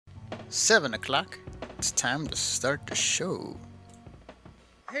7 o'clock. It's time to start the show.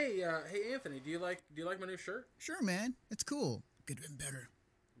 Hey, Anthony, do you like my new shirt? Sure, man. It's cool. Could have been better.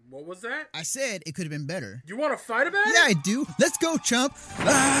 What was that? I said it could have been better. You want to fight about it? Yeah, I do. Let's go, chump.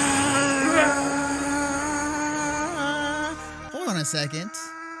 Hold on a second.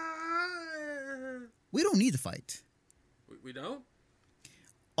 We don't need to fight. We don't?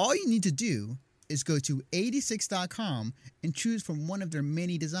 All you need to do is go to 86.com and choose from one of their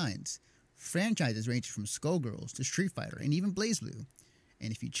many designs. Franchises range from Skullgirls to Street Fighter and even BlazBlue.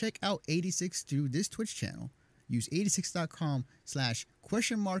 And if you check out 86 through this Twitch channel, use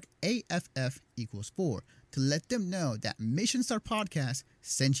 86.com/?AFF=4 to let them know that Mission Star Podcast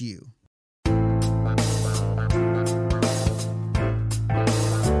sent you.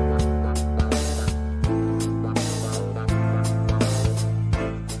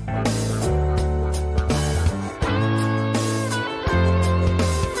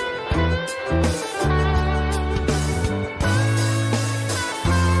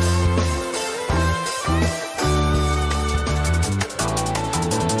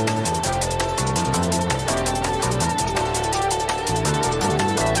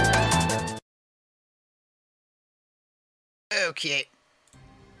 Okay.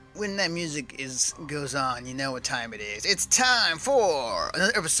 When that music goes on, you know what time it is. It's time for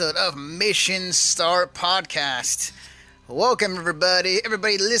another episode of Mission Start Podcast. Welcome, everybody.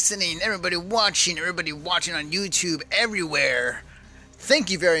 Everybody listening, everybody watching on YouTube, everywhere.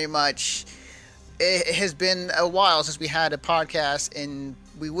 Thank you very much. It has been a while since we had a podcast, and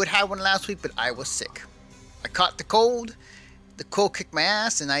we would have one last week, but I was sick. I caught the cold. The cold kicked my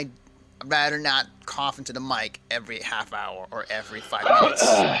ass, and I'd rather not cough into the mic every half hour or every 5 minutes.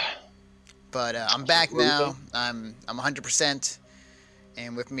 But I'm back now. I'm 100%,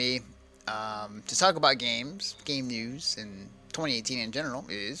 and with me to talk about games, game news, and 2018 in general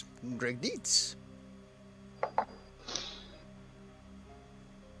is Greg Dietz.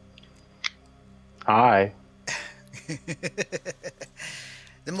 Hi.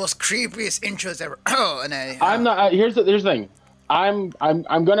 The most creepiest intros ever. Oh, and I'm not. Here's the thing. I'm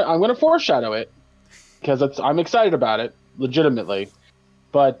gonna foreshadow it because I'm excited about it, legitimately.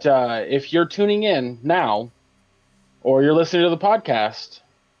 But if you're tuning in now, or you're listening to the podcast,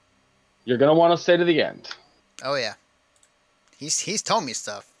 you're gonna want to stay to the end. Oh yeah, he's told me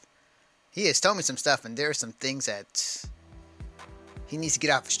stuff. He has told me some stuff, and there are some things that he needs to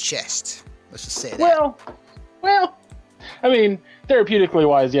get off his chest. Let's just say that. Well, I mean, therapeutically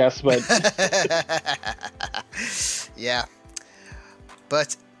wise, yes, but yeah.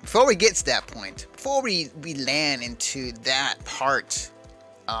 But before we get to that point, before we land into that part,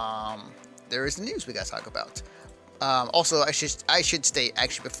 there is the news we gotta talk about. Also, I should state,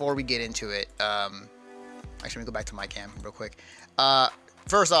 actually, before we get into it, actually, let me go back to my cam real quick.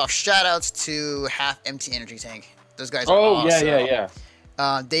 First off, shout outs to Half Empty Energy Tank. Those guys are awesome. yeah.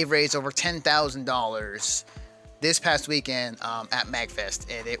 They've raised over $10,000 this past weekend at MagFest,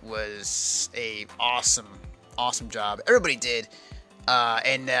 and it was a awesome job. Everybody did.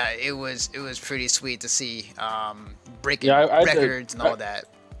 And it was pretty sweet to see breaking records and all that.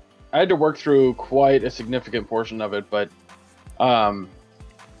 I had to work through quite a significant portion of it, but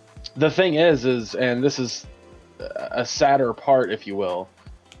the thing is, and this is a sadder part, if you will,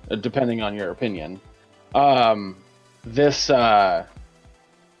 depending on your opinion. This Mega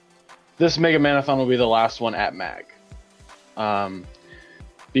Manathon will be the last one at Mag,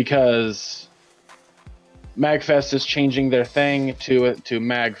 because MagFest is changing their thing to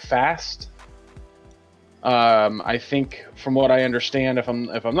MagFast. I think, from what I understand, if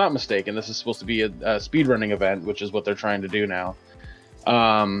I'm not mistaken, this is supposed to be a speedrunning event, which is what they're trying to do now.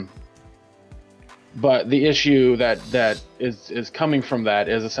 But the issue that is coming from that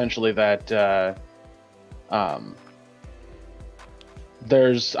is essentially that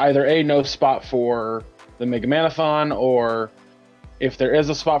there's either no spot for the Mega Manathon, or if there is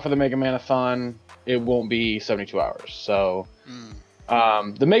a spot for the Mega Manathon, it won't be 72 hours. So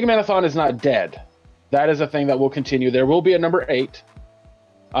the Mega Manathon is not dead. That is a thing that will continue. There will be a number 8.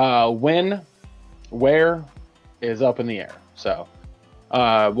 When, where, is up in the air. So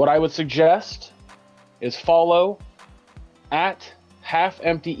what I would suggest is follow at Half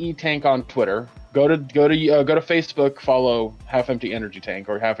Empty E-Tank on Twitter. Go to Facebook, follow Half Empty Energy Tank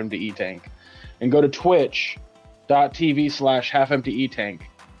or Half Empty E-Tank, and go to twitch.tv/Half Empty E-Tank.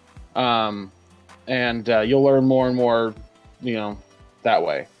 And you'll learn more and more, that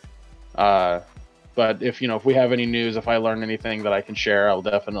way. But if we have any news, if I learn anything that I can share, I'll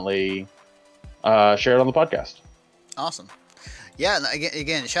definitely share it on the podcast. Awesome. Yeah,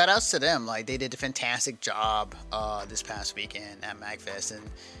 again, shout outs to them. Like, they did a fantastic job this past weekend at MagFest, and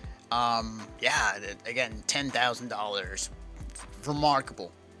Yeah, again, $10,000,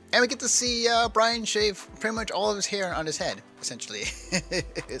 remarkable. And we get to see Brian shave pretty much all of his hair on his head, essentially.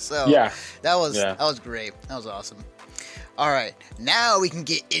 So Yeah. that was great. That was awesome. All right, now we can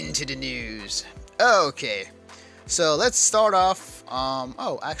get into the news. Okay, so let's start off.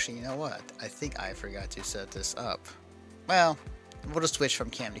 Oh, actually, you know what? I think I forgot to set this up. Well, we'll just switch from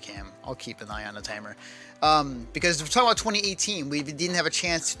cam to cam. I'll keep an eye on the timer. Because we're talking about 2018. We didn't have a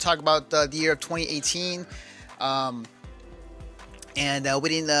chance to talk about the year of 2018. And we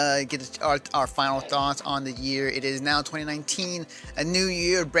didn't get our final thoughts on the year. It is now 2019, a new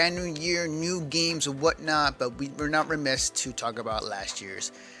year, brand new year, new games and whatnot. But we're not remiss to talk about last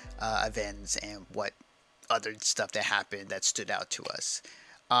year's events and what other stuff that happened that stood out to us.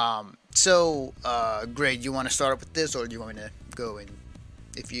 So, Greg, you want to start up with this, or do you want me to go and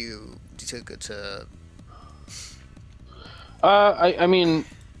if you took it to? I mean,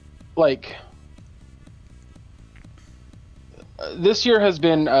 like. This year has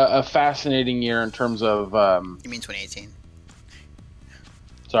been a fascinating year in terms of. You mean 2018?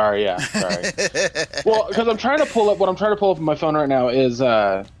 Sorry, yeah, sorry. Well, because I'm trying to pull up on my phone right now is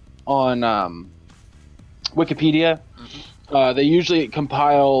on Wikipedia. Mm-hmm. They usually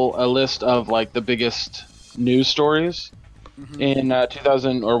compile a list of like the biggest news stories in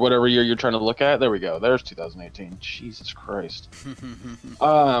 2000 or whatever year you're trying to look at. There we go. There's 2018. Jesus Christ.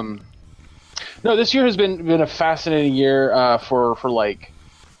 No, this year has been a fascinating year for like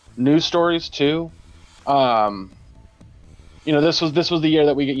news stories too. This was the year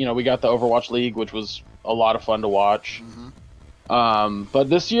that we got the Overwatch League, which was a lot of fun to watch. Mm-hmm. But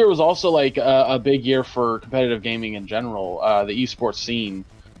this year was also like a big year for competitive gaming in general. The esports scene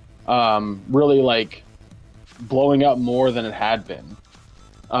really like blowing up more than it had been.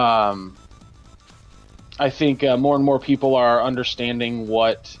 I think more and more people are understanding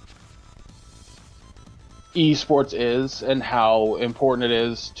what esports is and how important it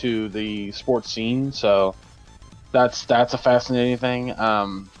is to the sports scene. So that's a fascinating thing.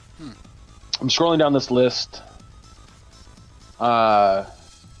 I'm scrolling down this list. Yeah,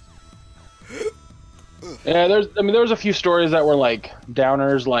 there was a few stories that were like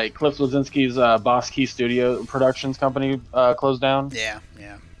downers, like Cliff Bleszinski's Boss Key Studio Productions company closed down. Yeah,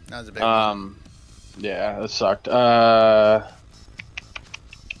 that was a big one. Yeah, that sucked.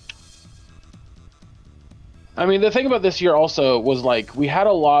 I mean, the thing about this year also was like we had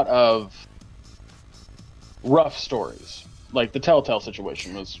a lot of rough stories. Like the Telltale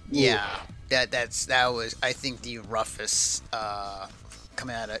situation was. Yeah, that was I think the roughest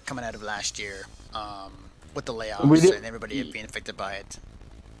coming out of last year with the layoffs and everybody being affected by it.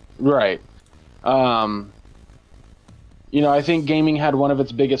 Right. I think gaming had one of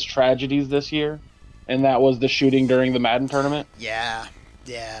its biggest tragedies this year, and that was the shooting during the Madden tournament. Yeah,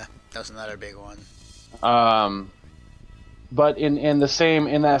 that was another big one. But in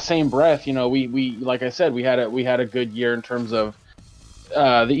that same breath, we like I said, we had a good year in terms of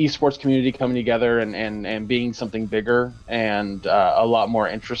the esports community coming together and being something bigger and a lot more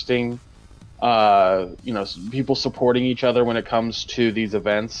interesting. People supporting each other when it comes to these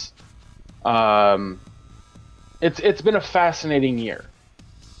events. It's been a fascinating year,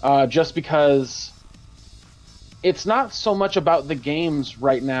 just because it's not so much about the games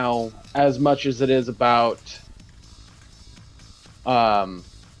right now as much as it is about how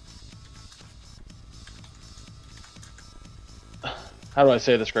do I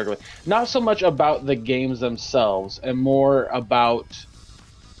say this correctly? Not so much about the games themselves and more about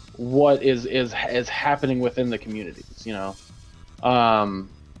what is happening within the communities, Does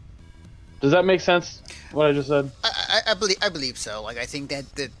that make sense, what I just said? I believe so. Like, I think that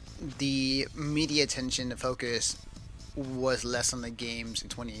the media attention, the focus was less on the games in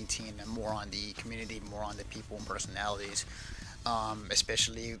 2018 and more on the community, more on the people and personalities.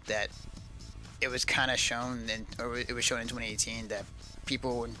 Especially that it was kind of shown, it was shown in 2018 that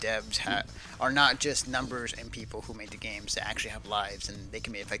people and devs are not just numbers and people who made the games. They actually have lives and they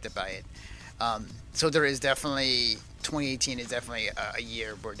can be affected by it. So there is definitely 2018 is definitely a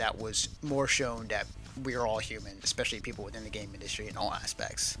year where that was more shown that we are all human, especially people within the game industry in all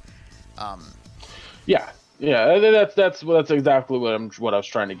aspects. Yeah, that's exactly what I was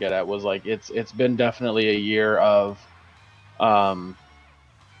trying to get at. Was like it's been definitely a year of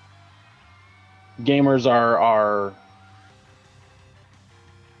gamers are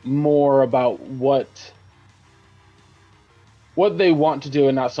more about what they want to do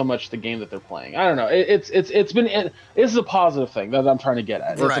and not so much the game that they're playing. I don't know. This is a positive thing that I'm trying to get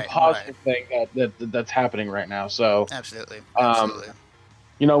at. It's a positive thing that's happening right now. So absolutely.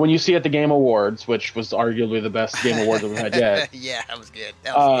 you know, when you see at the Game Awards, which was arguably the best Game Awards that we've had yet. Yeah, that was good.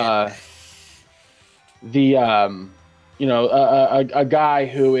 That was good. You know, a guy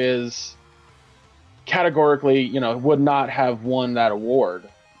who is categorically, you know, would not have won that award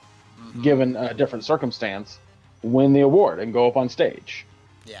given a different circumstance, win the award and go up on stage.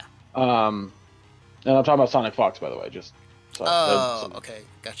 Yeah. And I'm talking about Sonic Fox, by the way, just so Okay,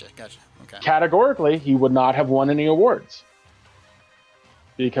 gotcha. Okay. Categorically, he would not have won any awards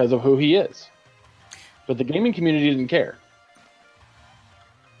because of who he is. But the gaming community didn't care.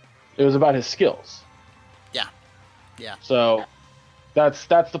 It was about his skills. Yeah. So that's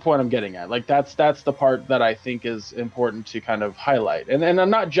the point I'm getting at. Like that's the part that I think is important to kind of highlight.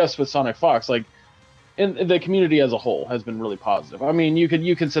 And not just with Sonic Fox, like in the community as a whole has been really positive. I mean, you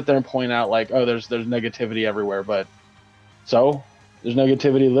can sit there and point out like, oh, there's negativity everywhere, but so there's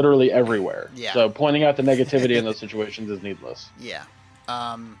negativity literally everywhere. Yeah. So pointing out the negativity in those situations is needless. Yeah.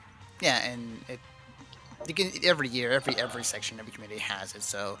 Yeah, and you can every year, every section, every community has it.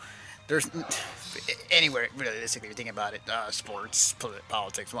 So there's anywhere realistically you think about it, sports,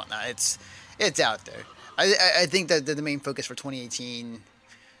 politics, whatnot. It's out there. I think that the main focus for 2018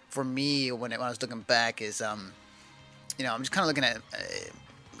 for me when I was looking back is you know, I'm just kind of looking at.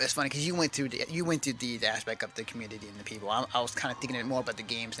 It's funny because you went through the aspect of the community and the people. I was kind of thinking more about the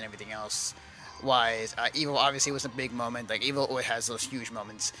games and everything else. Wise, Evo obviously was a big moment. Like Evo always has those huge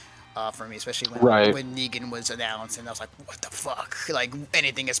moments for me, especially when Negan was announced, and I was like, "What the fuck?" Like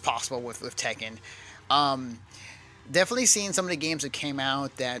anything is possible with Tekken. Definitely seeing some of the games that came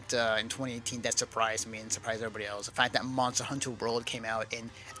out that in 2018 that surprised me and surprised everybody else. The fact that Monster Hunter World came out and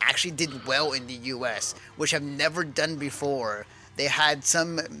actually did well in the U.S., which have never done before. They had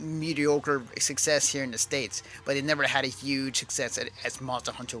some mediocre success here in the States, but they never had a huge success as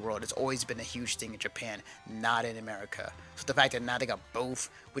Monster Hunter World. It's always been a huge thing in Japan, not in America. So the fact that now they got both,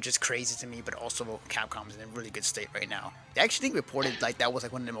 which is crazy to me, but also Capcom's in a really good state right now. They actually reported like that was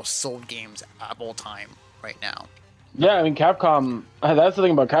like one of the most sold games of all time right now. Yeah, I mean, Capcom, that's the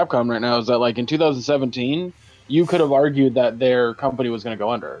thing about Capcom right now is that like in 2017, you could have argued that their company was going to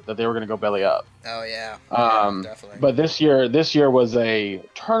go under, that they were going to go belly up. Oh yeah, definitely. But this year was a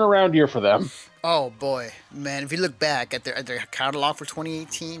turnaround year for them. Oh boy, man! If you look back at their catalog for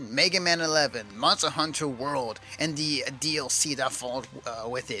 2018, Mega Man 11, Monster Hunter World, and the DLC that followed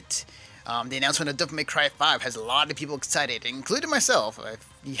with it. The announcement of Devil May Cry 5 has a lot of people excited, including myself. If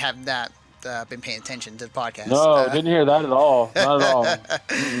you have not been paying attention to the podcast. No, didn't hear that at all. Not at all.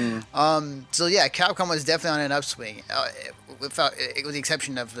 So yeah, Capcom was definitely on an upswing, with the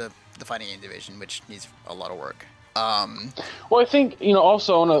exception of the fighting game division, which needs a lot of work. Well, I think, you know,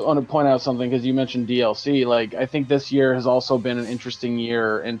 also I want to point out something because you mentioned DLC. Like, I think this year has also been an interesting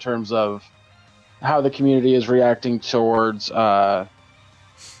year in terms of how the community is reacting towards DLC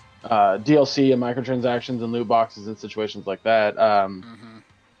and microtransactions and loot boxes and situations like that.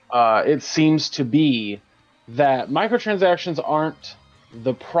 It seems to be that microtransactions aren't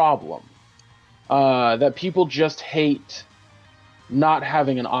the problem. That people just hate not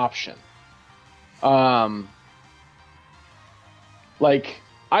having an option. Like,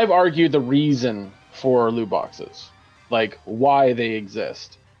 I've argued the reason for loot boxes, like why they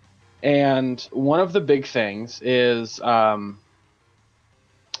exist. And one of the big things is, and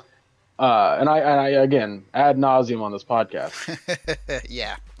I again, ad nauseum on this podcast.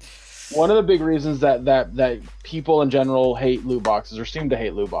 Yeah. One of the big reasons that people in general hate loot boxes or seem to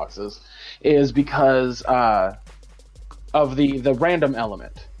hate loot boxes is because of the random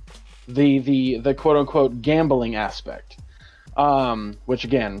element, the quote unquote gambling aspect, which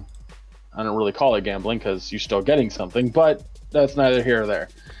again, I don't really call it gambling because you're still getting something, but that's neither here or there.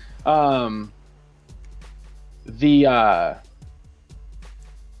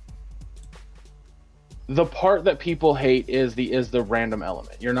 The part that people hate is the random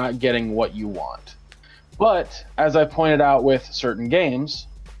element. You're not getting what you want. But as I pointed out with certain games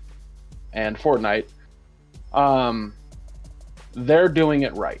and Fortnite, they're doing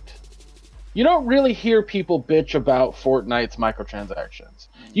it right. You don't really hear people bitch about Fortnite's microtransactions.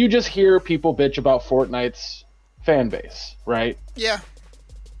 You just hear people bitch about Fortnite's fan base, right? Yeah.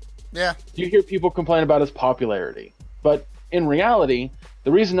 Yeah. You hear people complain about its popularity. But in reality,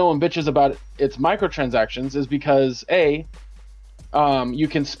 the reason no one bitches about its microtransactions is because you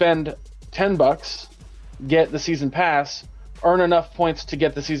can spend $10, get the season pass, earn enough points to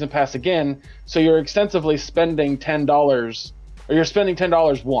get the season pass again, so you're extensively spending $10, or you're spending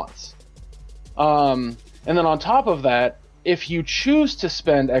 $10 once. And then on top of that, if you choose to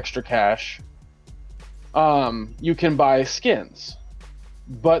spend extra cash, you can buy skins,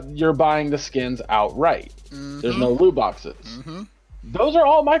 but you're buying the skins outright. Mm-hmm. There's no loot boxes. Mm-hmm. those are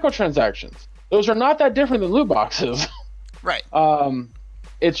all microtransactions. Those are not that different than loot boxes. Right.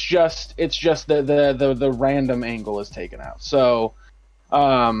 It's just the random angle is taken out. So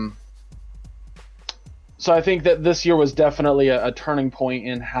so I think that this year was definitely a turning point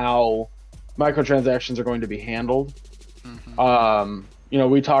in how microtransactions are going to be handled. You know,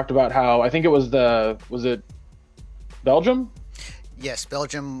 we talked about how, I think it was it Belgium? Yes,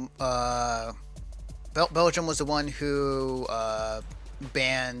 Belgium. Belgium was the one who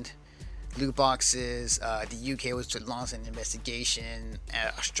banned loot boxes. The UK was to launch an investigation.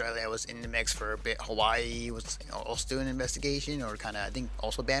 Australia was in the mix for a bit. Hawaii was also doing an investigation, or kind of, I think,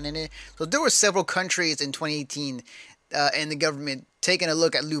 also banning it. So there were several countries in 2018 and the government taking a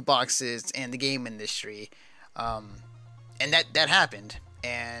look at loot boxes and the game industry. And that happened,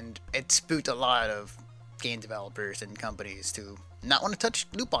 and it spooked a lot of game developers and companies to not want to touch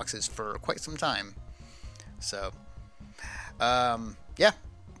loot boxes for quite some time. So, yeah,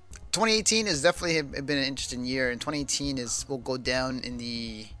 2018 has definitely been an interesting year, and 2018 will go down in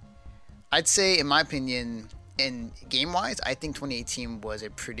the, I'd say, in my opinion, in game-wise, I think 2018 was a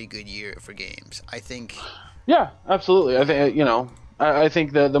pretty good year for games. I think. Yeah, absolutely. I think, you know, I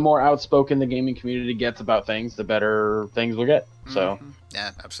think the more outspoken the gaming community gets about things, the better things will get. So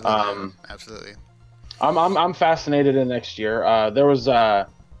yeah, absolutely, absolutely. I'm fascinated in next year. There was oh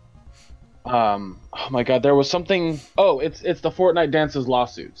my god, there was something. Oh, it's the Fortnite Dances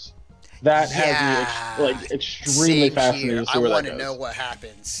lawsuits. That has me extremely fascinated to see where that goes. I want to know what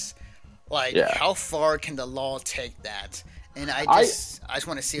happens. Like, how far can the law take that? And I just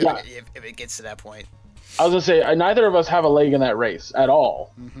want to see if it gets to that point. I was gonna say, neither of us have a leg in that race at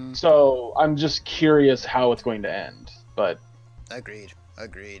all. So I'm just curious how it's going to end. But agreed.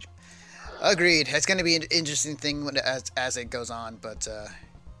 It's going to be an interesting thing as it goes on, but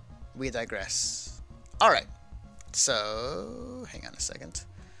we digress. All right. So hang on a second.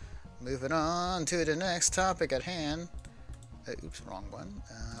 Moving on to the next topic at hand. Oops, wrong one.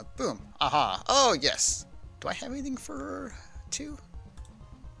 Boom. Aha. Oh yes. Do I have anything for 2?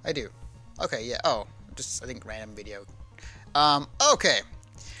 I do. Okay. Yeah. Oh. Just, I think, random video. Okay.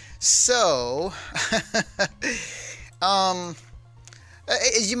 So,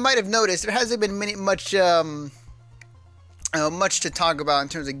 as you might have noticed, there hasn't been much to talk about in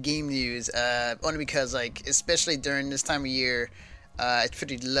terms of game news. Only because, like, especially during this time of year, it's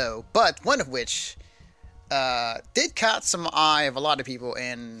pretty low. But one of which did catch some eye of a lot of people,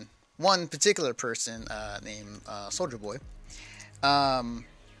 and one particular person named Soldier Boy.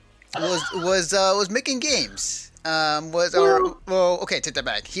 Was making games. Okay, take that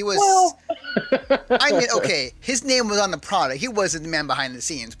back. He was. I mean, okay, his name was on the product. He wasn't the man behind the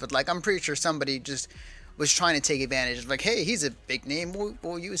scenes, but like, I'm pretty sure somebody just was trying to take advantage of, like, hey, he's a big name.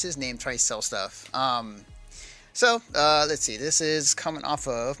 We'll use his name, try to sell stuff. So let's see. This is coming off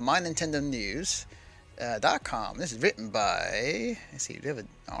of MyNintendoNews.com. This is written by. Let's see. Do we have an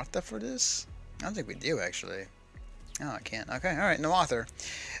author for this? I don't think we do, actually. Oh, I can't. Okay, all right, no author.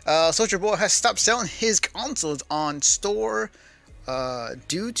 Soldier Boy has stopped selling his consoles on store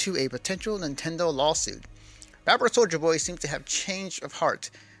due to a potential Nintendo lawsuit. Rapper Soldier Boy seems to have changed of heart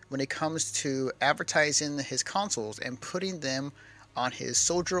when it comes to advertising his consoles and putting them on his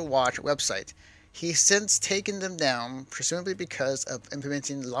Soldier Watch website. He's since taken them down, presumably because of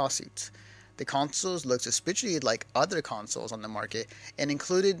implementing lawsuits. The consoles look suspiciously like other consoles on the market and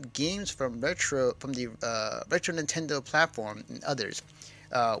included games from the Retro Nintendo platform and others,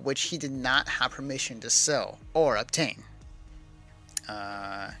 which he did not have permission to sell or obtain.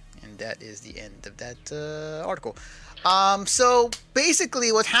 And that is the end of that article. So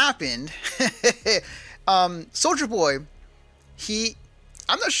basically, what happened? Soldier Boy,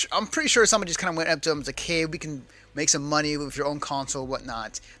 I'm pretty sure somebody just kind of went up to him and was like, "Hey, we can make some money with your own console,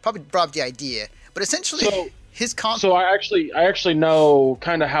 whatnot." Probably brought up the idea, but essentially, his console. So I actually know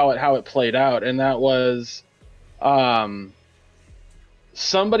kind of how it played out, and that was,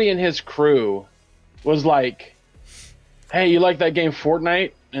 somebody in his crew was like, "Hey, you like that game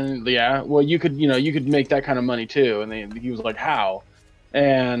Fortnite?" And yeah, well, you could make that kind of money too. And he was like, "How?"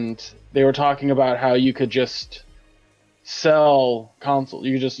 And they were talking about how you could just sell consoles.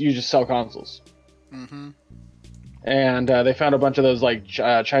 You just sell consoles. And they found a bunch of those like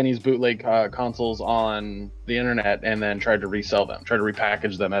Chinese bootleg consoles on the internet, and then tried to resell them, tried to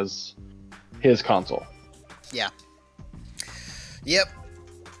repackage them as his console. Yeah. Yep.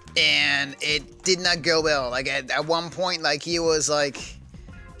 And it did not go well. Like at one point, like he was on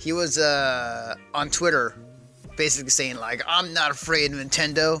Twitter, basically saying like, "I'm not afraid of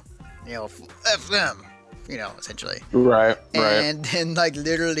Nintendo, F them." Essentially. Right. And then, like,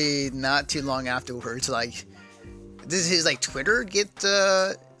 literally not too long afterwards, like, Does his like Twitter get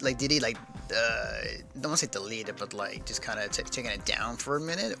like did he like I don't want to say deleted, but like just kind of taking it down for a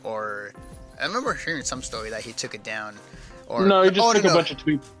minute? Or I remember hearing some story that he took it down. Or No, he just took a bunch of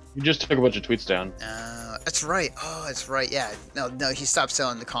tweets. He just took a bunch of tweets down. That's right. Oh, that's right. Yeah. No, he stopped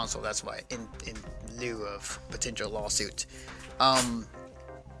selling the console. That's why. In lieu of potential lawsuit.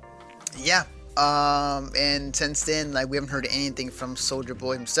 Yeah. And since then, like we haven't heard anything from Soulja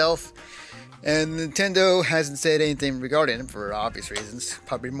Boy himself, and Nintendo hasn't said anything regarding him for obvious reasons.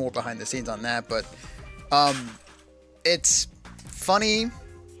 Probably more behind the scenes on that, but it's funny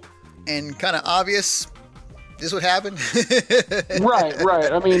and kind of obvious. This would happen.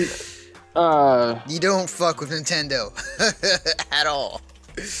 Right. I mean, you don't fuck with Nintendo at all.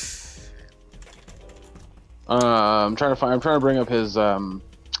 I'm trying to bring up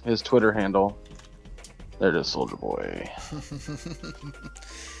his Twitter handle. There it is, Soulja Boy.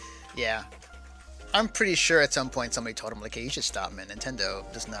 Yeah. I'm pretty sure at some point somebody told him like, hey, you should stop, man. Nintendo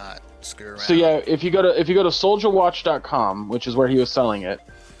does not screw around. So yeah, if you go to soldierwatch.com, which is where he was selling it,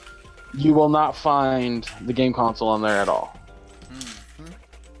 you will not find the game console on there at all.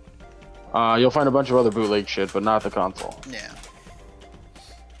 Mm-hmm. You'll find a bunch of other bootleg shit, but not the console. Yeah.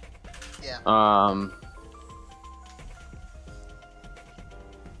 Yeah.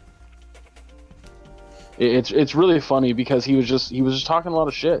 It's really funny because he was just talking a lot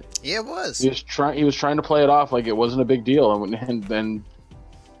of shit. Yeah, it was. He was trying to play it off like it wasn't a big deal, and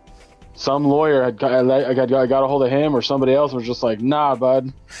some lawyer I got a hold of him or somebody else was just like, nah,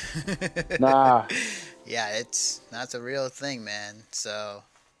 bud, nah. Yeah, that's a real thing, man. So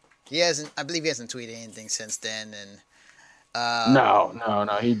I believe he hasn't tweeted anything since then, and No.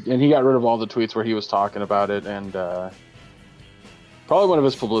 He got rid of all the tweets where he was talking about it, and probably one of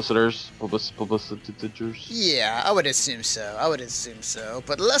his publicitors. Yeah, I would assume so.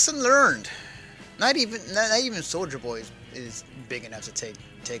 But lesson learned. Not even Soulja Boy is big enough to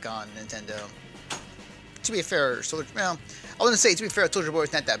take on Nintendo. To be fair, I wouldn't say to be fair, Soulja Boy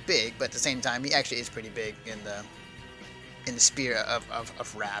is not that big, but at the same time, he actually is pretty big in the sphere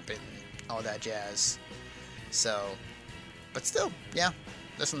of rap and all that jazz. So, but still, yeah,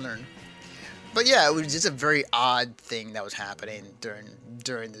 lesson learned. But yeah, it was just a very odd thing that was happening during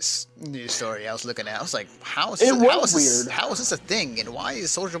this news story I was looking at. I was like, how is this a thing? And why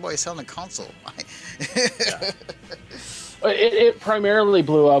is Soulja Boy selling a console? Yeah. It primarily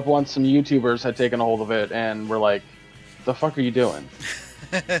blew up once some YouTubers had taken a hold of it and were like, the fuck are you doing?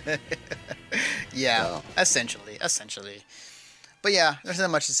 Yeah, So. essentially. But yeah, there's not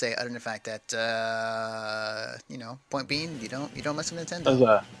much to say other than the fact that point being, you don't mess with Nintendo. That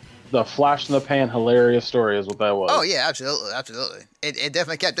was the flash in the pan hilarious story is what that was. Oh yeah, absolutely. It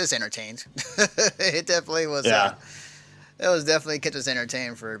definitely kept us entertained. It definitely was. Yeah. It was definitely kept us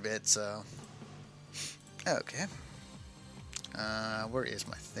entertained for a bit. So, okay. Where is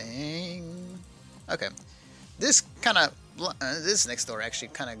my thing? Okay. This next story actually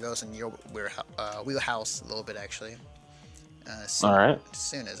kind of goes in your wheelhouse a little bit actually. All right. As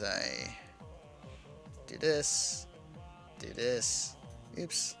soon as I do this.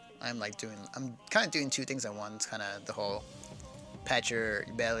 Oops. I'm kind of doing two things at once. Kind of the whole pat your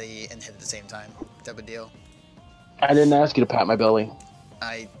belly and hit at the same time type of deal. I didn't ask you to pat my belly.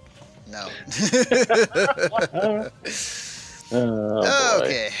 No. Oh, boy.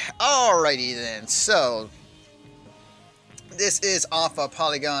 Okay. Alrighty then. So this is off of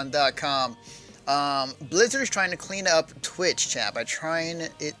Polygon.com. Blizzard is trying to clean up Twitch chat by trying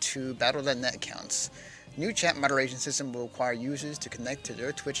it to Battle.net accounts. New chat moderation system will require users to connect to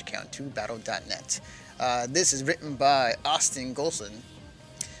their Twitch account to Battle.net. This is written by Austin Golson.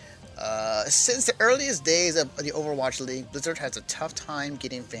 Since the earliest days of the Overwatch League, Blizzard has a tough time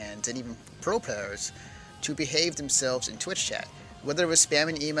getting fans and even pro players to behave themselves in Twitch chat. Whether it was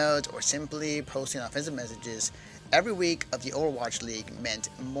spamming emails or simply posting offensive messages, every week of the Overwatch League meant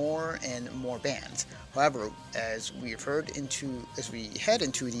more and more bans. However, as we head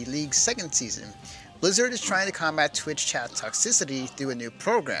into the league's second season, Blizzard is trying to combat Twitch chat toxicity through a new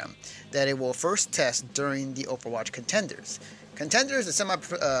program that it will first test during the Overwatch Contenders. Contenders, a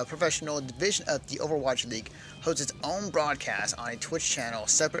semi-professional division of the Overwatch League, hosts its own broadcast on a Twitch channel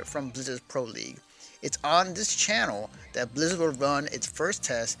separate from Blizzard's Pro League. It's on this channel that Blizzard will run its first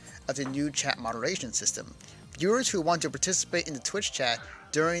test of the new chat moderation system. Viewers who want to participate in the Twitch chat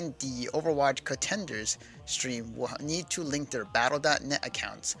during the Overwatch Contenders stream will need to link their Battle.net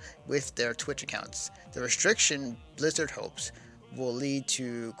accounts with their Twitch accounts. The restriction, Blizzard hopes, will lead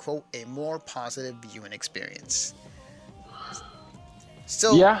to, quote, a more positive viewing experience.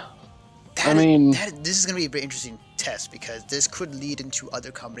 So, Yeah. this is going to be a very interesting test because this could lead into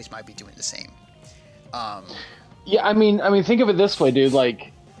other companies might be doing the same. Yeah, I mean, think of it this way, dude.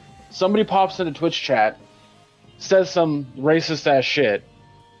 Like, somebody pops into Twitch chat, says some racist ass shit,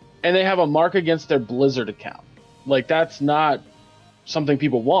 and they have a mark against their Blizzard account. Like, that's not something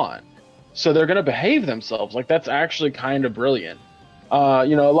people want. So they're gonna behave themselves. Like, that's actually kind of brilliant.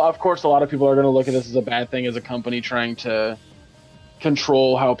 Of course, a lot of people are gonna look at this as a bad thing as a company trying to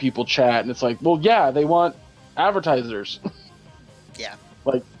control how people chat, and it's like, well, yeah, they want advertisers. Yeah.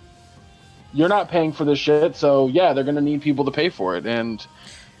 Like, you're not paying for this shit, so yeah, they're gonna need people to pay for it. And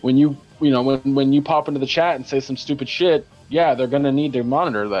when when you pop into the chat and say some stupid shit, yeah, they're gonna need to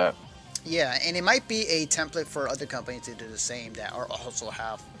monitor that. Yeah, and it might be a template for other companies to do the same that are also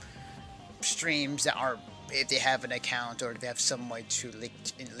have streams that are, if they have an account or if they have some way to link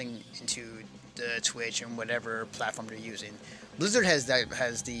into the Twitch and whatever platform they're using. Blizzard has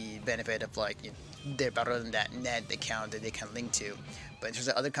the benefit of like, they're better than that net account that they can link to. But in terms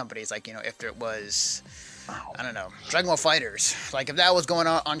of other companies, like, if there was, I don't know, Dragon Ball Fighters, like if that was going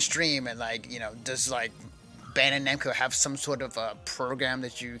on stream and like, does like Bandai Namco have some sort of a program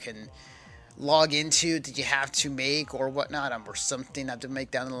that you can log into that you have to make or whatnot, or something have to make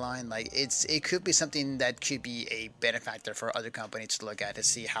down the line? Like, it could be something that could be a benefactor for other companies to look at to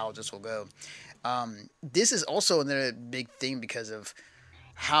see how this will go. This is also another big thing because of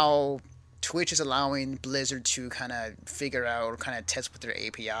how Twitch is allowing Blizzard to kind of figure out or kind of test with their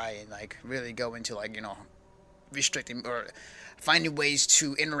API and like really go into like, restricting or finding ways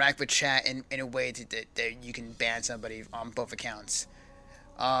to interact with chat in a way that you can ban somebody on both accounts.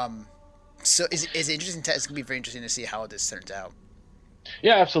 So it's interesting. It's gonna be very interesting to see how this turns out.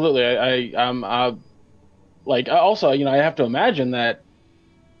 Yeah, absolutely. Also, I have to imagine that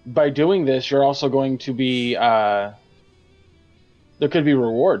by doing this, you're also going to be there could be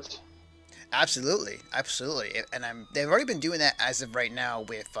rewards. Absolutely, and they've already been doing that as of right now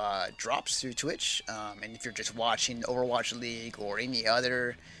with drops through Twitch. And if you're just watching Overwatch League or any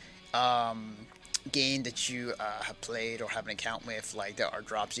other game that you have played or have an account with, like, there are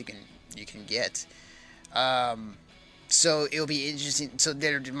drops you can get. So it'll be interesting. So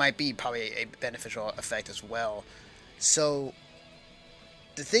there might be probably a beneficial effect as well. So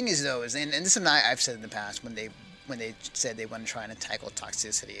the thing is, though, and this is something I've said in the past when they said they want to try and tackle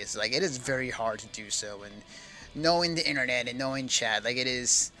toxicity, is like, it is very hard to do so. And knowing the internet and knowing chat, like, it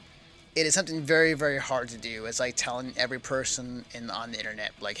is something very, very hard to do. It's like telling every person on the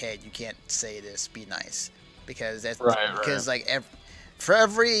internet, like, hey, you can't say this, be nice, because that's because like for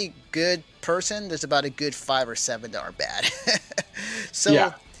every good person, there's about a good 5 or 7 that are bad. So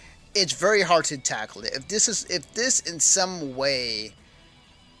yeah, it's very hard to tackle it. If this in some way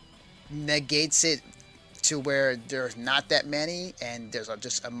negates it to where there's not that many and there's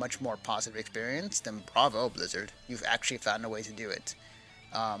just a much more positive experience, then bravo, Blizzard. You've actually found a way to do it.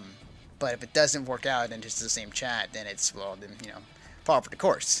 But if it doesn't work out and it's the same chat, then it's, well, then, par for the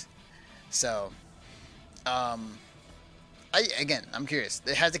course. So, I'm curious.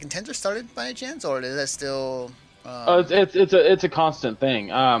 Has the contender started by any chance, or is that still? It's a constant thing.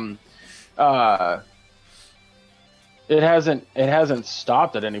 It hasn't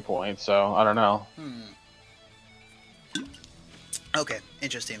stopped at any point, so I don't know. Okay,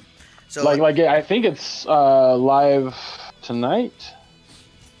 interesting. So like I think it's live tonight.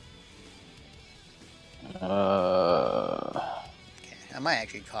 Okay, I might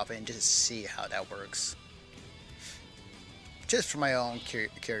actually pop in just to see how that works, just for my own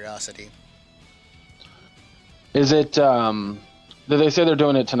curiosity. Is it? Did they say they're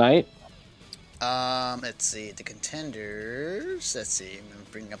doing it tonight? Let's see, the contenders. Let's see, I'm gonna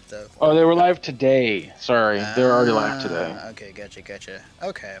bring up the. Oh, they were live today. Sorry, they were already live today. Okay, gotcha.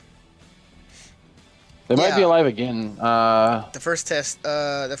 Okay. They might be alive again. The first test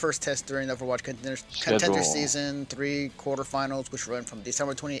during the Overwatch Contender Season 3 quarterfinals, which run from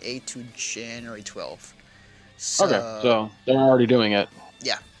December 28th to January 12th. So, okay, so they're already doing it.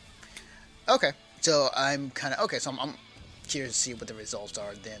 Yeah. Okay, so I'm curious to see what the results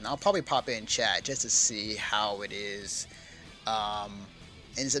are. Then I'll probably pop in chat just to see how it is. And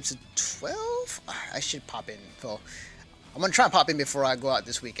it's episode 12. I should pop in. So I'm gonna try and pop in before I go out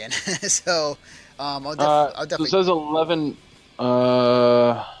this weekend. So. I'll definitely. It says 11.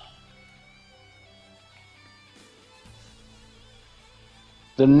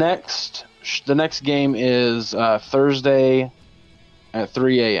 The next game is Thursday at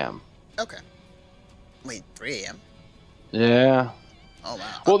 3 a.m. Okay. Wait, 3 a.m. Yeah. Oh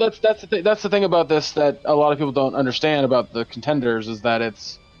wow. Well, that's the thing about this that a lot of people don't understand about the contenders is that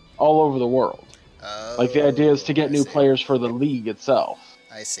it's all over the world. Oh, like, the idea is to get new players for the league itself.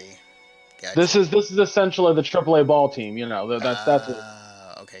 I see. Gotcha. This is essentially the AAA ball team, That's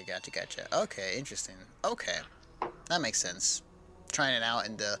okay, gotcha. Okay, interesting. That makes sense. Trying it out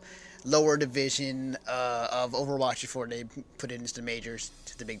in the lower division of Overwatch before they put it into the majors,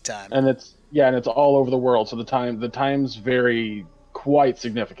 to the big time. And it's all over the world, so the times vary quite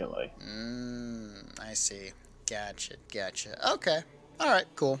significantly. I see. Gotcha. Okay. All right.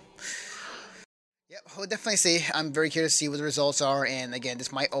 Cool. Yep, we'll definitely see. I'm very curious to see what the results are, and again,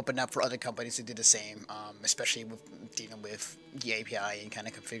 this might open up for other companies to do the same, especially with dealing with the API and kind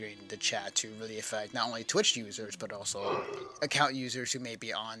of configuring the chat to really affect not only Twitch users, but also account users who may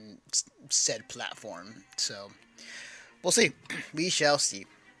be on said platform. So, we'll see. We shall see.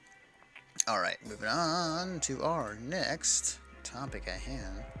 Alright, moving on to our next topic at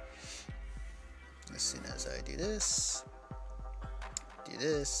hand. As soon as I do this.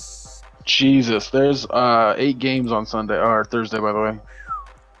 Jesus, there's 8 games on Sunday or Thursday, by the way.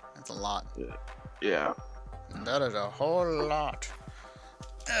 That's a lot. Yeah. That is a whole lot.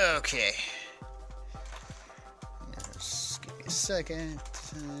 Okay. Just give me a second.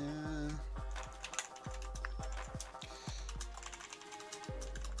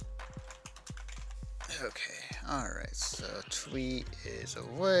 Okay. Alright, so tweet is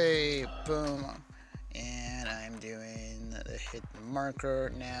away. Boom. And I'm doing the hit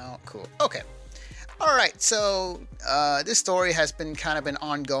marker now. Cool. Okay. All right. So this story has been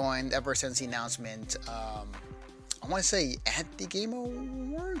ongoing ever since the announcement. I want to say at the Game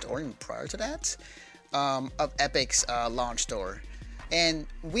Awards or even prior to that, of Epic's launch store, and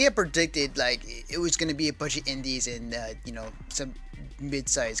we had predicted like it was going to be a bunch of indies and some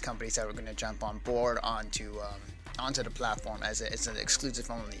mid-sized companies that were going to jump on board onto the platform as an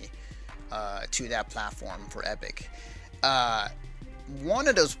exclusive only. To that platform for Epic. One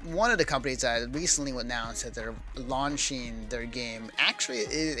of the companies that recently announced that they're launching their game actually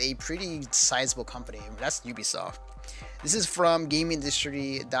is a pretty sizable company. That's Ubisoft. This is from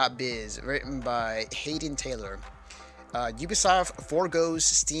GameIndustry.biz, written by Hayden Taylor. Ubisoft forgoes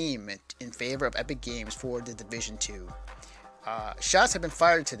Steam in favor of Epic Games for The Division 2. Shots have been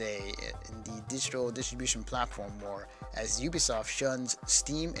fired today in the digital distribution platform war as Ubisoft shuns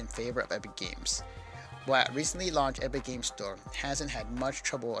Steam in favor of Epic Games. While recently launched Epic Games Store hasn't had much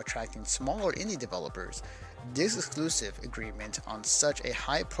trouble attracting smaller indie developers, this exclusive agreement on such a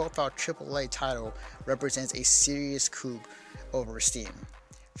high-profile AAA title represents a serious coup over Steam.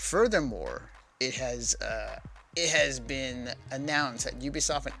 Furthermore, it has been announced that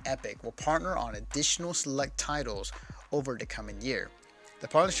Ubisoft and Epic will partner on additional select titles over the coming year. The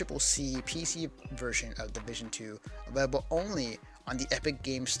partnership will see PC version of Division 2 available only on the Epic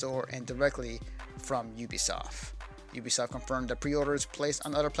Games Store and directly from Ubisoft. Ubisoft confirmed that pre-orders placed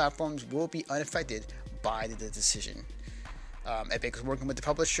on other platforms will be unaffected by the decision. Epic is working with the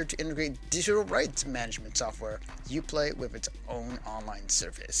publisher to integrate digital rights management software Uplay with its own online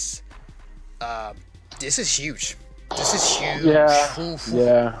service. This is huge. Yeah. Oof.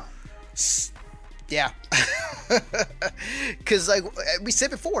 Yeah. Because like we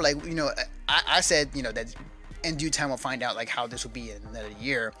said before, like I said that in due time we'll find out like how this will be in another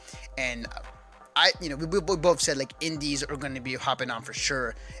year, and we both said like indies are going to be hopping on for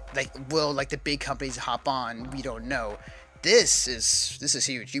sure. Like will like the big companies hop on? We don't know. This is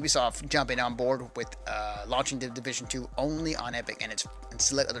huge. Ubisoft jumping on board with launching the Division 2 only on Epic and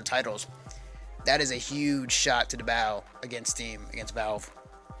select other titles. That is a huge shot to the bow against Steam, against Valve.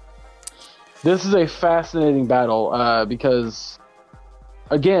 This is a fascinating battle because,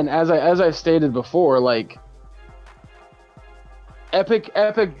 again, as I stated before, like Epic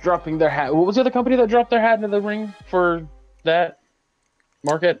dropping their hat. What was the other company that dropped their hat into the ring for that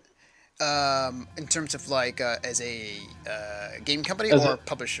market? In terms of like as a game company or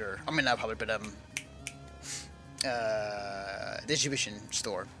publisher? I mean not publisher, but distribution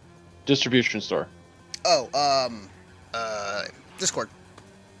store. Distribution store. Oh, Discord.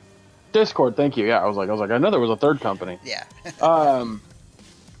 Discord, thank you. Yeah, I was like, I know there was a third company. Yeah.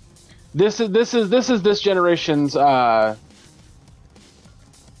 This is this generation's like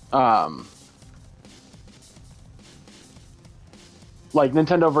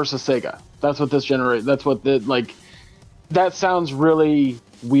Nintendo versus Sega. That's what this That's what that sounds really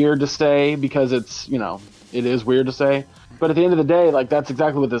weird to say because it's it is weird to say. But at the end of the day, like that's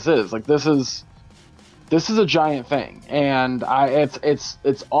exactly what this is. Like this is a giant thing, and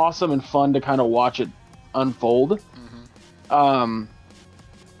it's awesome and fun to kind of watch it unfold. Mm-hmm.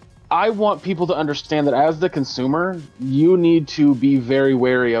 I want people to understand that as the consumer, you need to be very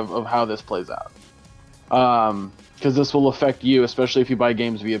wary of how this plays out, because this will affect you, especially if you buy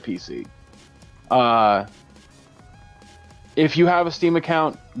games via PC. If you have a Steam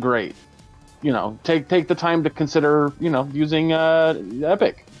account, great. Take the time to consider using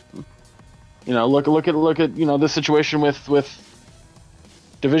Epic. look at the situation with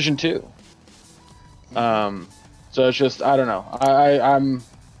Division 2. So it's just, I don't know.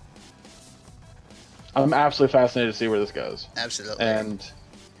 I'm absolutely fascinated to see where this goes. Absolutely. And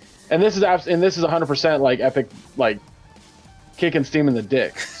this is 100% like Epic, like kicking Steam in the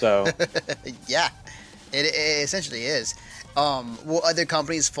dick. So yeah, it essentially is. Will other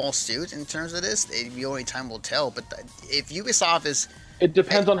companies fall suit in terms of this? The only time will tell. But if Ubisoft is, it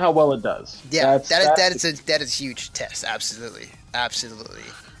depends on how well it does. Yeah, that is a huge test. Absolutely.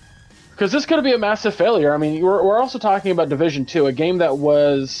 Because this could be a massive failure. I mean, we're also talking about Division 2, a game that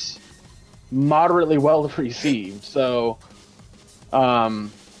was moderately well received. So,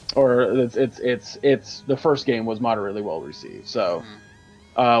 or it's the first game was moderately well received. So,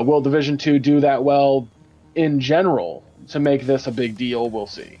 will Division 2 do that well in general to make this a big deal? We'll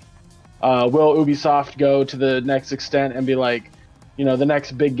see. Will Ubisoft go to the next extent and be like, the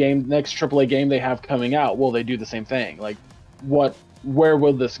next big game, next AAA game they have coming out? Will they do the same thing? Like, where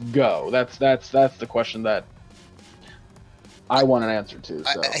will this go? That's the question that I want an answer to.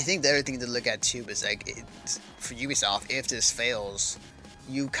 So. I think the other thing to look at too is like, for Ubisoft, if this fails,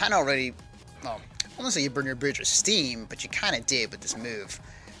 you kind of already, well, I don't want to say you burn your bridge with Steam, but you kind of did with this move.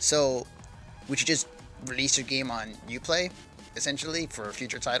 So, would you just release your game on Uplay, essentially, for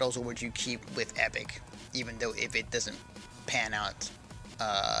future titles, or would you keep with Epic, even though if it doesn't pan out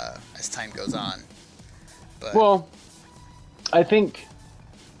as time goes on? But, well, I think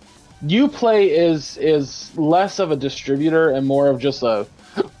Uplay is less of a distributor and more of just a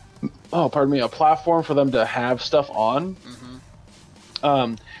platform for them to have stuff on.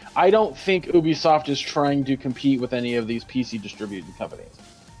 mm-hmm. I don't think Ubisoft is trying to compete with any of these PC distributed companies.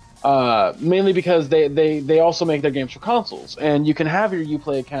 Mainly because they also make their games for consoles, and you can have your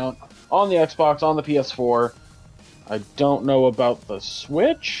Uplay account on the Xbox, on the PS4. I don't know about the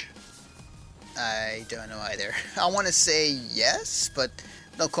Switch. I don't know either. I want to say yes, but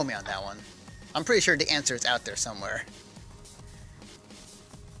don't quote me on that one. I'm pretty sure the answer is out there somewhere.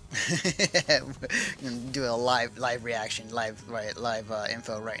 Do a live reaction, live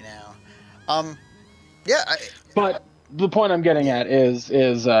info right now. Yeah. But the point I'm getting at is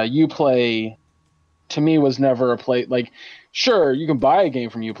Uplay, to me, was never a play. Like, sure, you can buy a game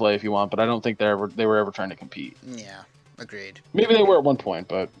from Uplay if you want, but I don't think they were ever trying to compete. Yeah, agreed. Maybe they were at one point,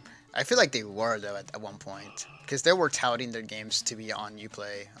 but I feel like they were though at one point, because they were touting their games to be on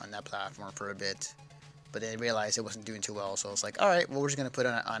Uplay on that platform for a bit, but they realized it wasn't doing too well, so it's like, all right, well, we're just gonna put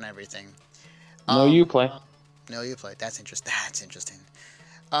it on everything. no Uplay. No Uplay. That's interesting.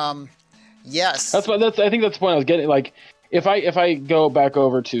 Yes. I think that's the point I was getting. Like, if I go back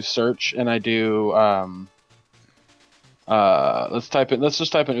over to search and I do let's just type in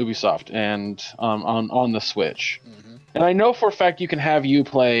Ubisoft and on the Switch. Mm-hmm. And I know for a fact you can have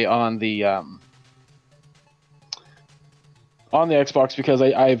Uplay on the Xbox, because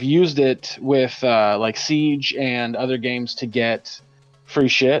I've used it with like Siege and other games to get free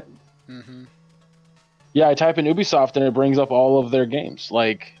shit. Mm-hmm. Yeah, I type in Ubisoft and it brings up all of their games,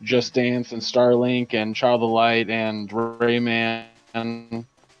 like Just Dance and Starlink and Child of Light and Rayman and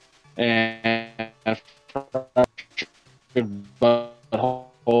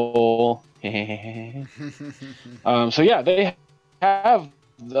Butthole. So yeah, they have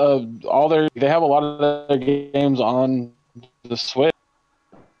they have a lot of their games on the Switch.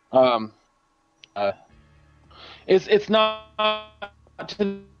 It's not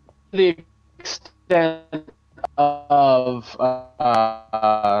to the extent of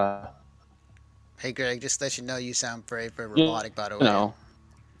Hey Greg, just to let you know, you sound very, very robotic, by the way.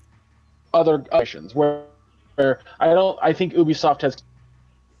 Other options where I think Ubisoft has.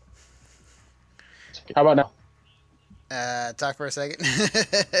 How about now? Talk for a second.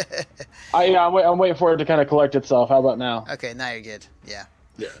 I'm waiting for it to kind of collect itself. How about now? Okay, now you're good. Yeah.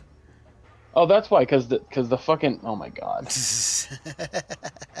 Yeah. Oh, that's why, because the fucking, oh my god.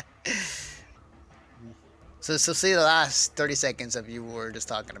 So see the last 30 seconds of you were just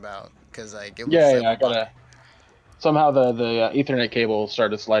talking about, because like it was. Yeah, I gotta. Somehow the Ethernet cable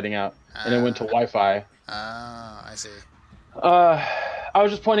started sliding out, and it went to Wi-Fi. I see. I was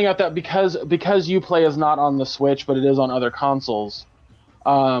just pointing out that because Uplay is not on the Switch, but it is on other consoles,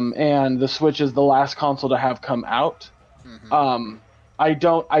 and the Switch is the last console to have come out. Mm-hmm. I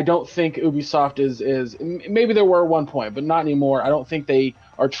don't think Ubisoft is maybe there were at one point, but not anymore. I don't think they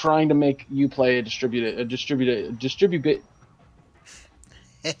are trying to make Uplay a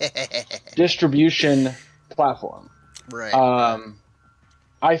distribution platform. Right.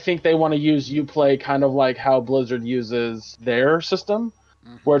 I think they want to use Uplay kind of like how Blizzard uses their system,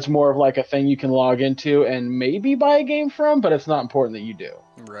 where it's more of like a thing you can log into and maybe buy a game from, but it's not important that you do.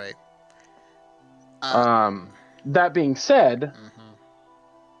 Right. That being said,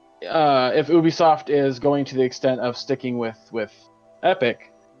 if Ubisoft is going to the extent of sticking with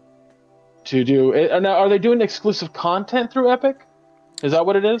Epic to do it, now are they doing exclusive content through Epic? Is that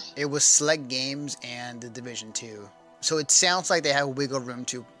what it is? It was Select Games and The Division 2. So it sounds like they have wiggle room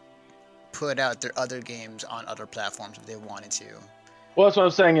to put out their other games on other platforms if they wanted to. Well, that's what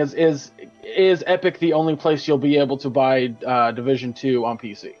I'm saying. Is Epic the only place you'll be able to buy Division 2 on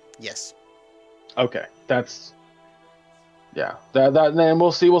PC? Yes. Okay, that's that. Then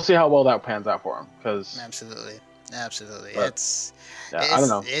we'll see how well that pans out for them. Because absolutely. But, I don't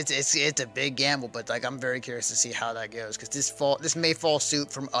know. It's a big gamble, but like I'm very curious to see how that goes because this may fall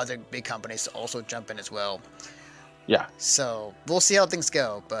suit from other big companies to also jump in as well. Yeah. So we'll see how things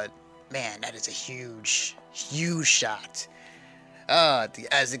go, but man, that is a huge shot.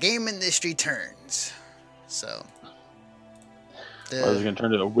 As the game industry turns, so. I was going to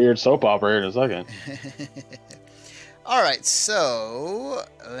turn into a weird soap opera in a second. All right, so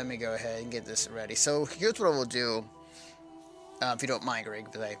let me go ahead and get this ready. So here's what I will do. If you don't mind, Greg,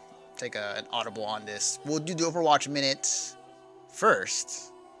 because I take an audible on this. We'll do the Overwatch minutes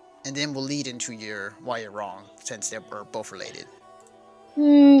first, and then we'll lead into your Why You're Wrong, since they're both related.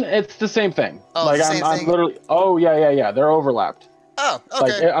 It's the same thing. Oh, like it's the same I'm thing? literally. Oh yeah. They're overlapped. Oh,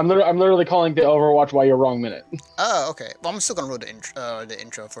 okay. Like I'm literally calling the Overwatch Why You're Wrong minute. Oh, okay. Well, I'm still gonna roll the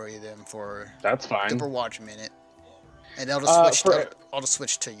intro for you then for That's fine. the Overwatch minute, and I'll just switch. I'll just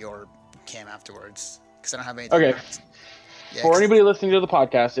switch to your cam afterwards because I don't have anything. Okay. Yeah, For anybody listening to the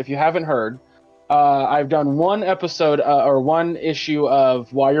podcast, if you haven't heard, I've done one episode or one issue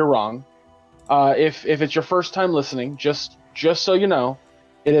of Why You're Wrong. If it's your first time listening, just so you know,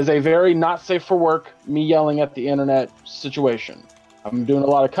 it is a very not safe for work, me yelling at the internet situation. I'm doing a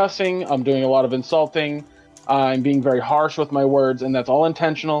lot of cussing. I'm doing a lot of insulting. I'm being very harsh with my words, and that's all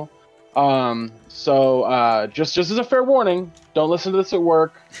intentional. So just as a fair warning, don't listen to this at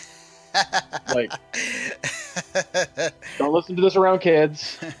work. Like, don't listen to this around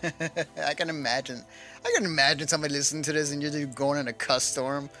kids. I can imagine somebody listening to this and you're just going in a cuss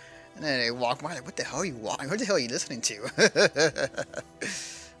storm, and then they walk by like, "What the hell are you walking? What the hell are you listening to?"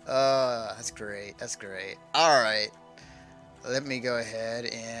 That's great. All right. Let me go ahead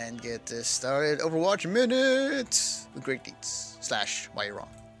and get this started. Overwatch Minute with Great Deeds / Why You're Wrong.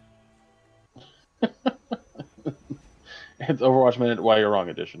 It's Overwatch Minute Why You're Wrong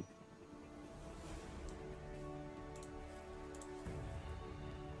edition.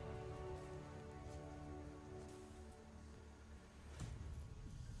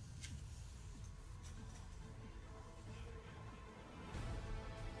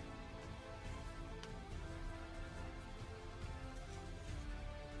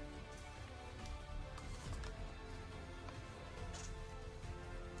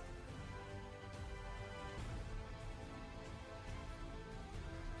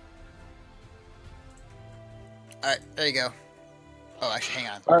 All right, there you go. Oh, actually,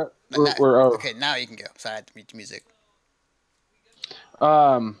 hang on. All right, okay, now you can go. So I had to mute the music.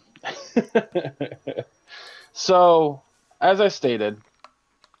 So, as I stated,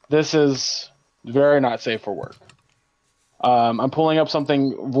 this is very not safe for work. I'm pulling up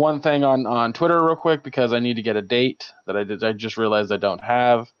one thing on Twitter real quick because I need to get a date that I just realized I don't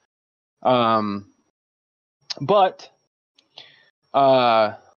have.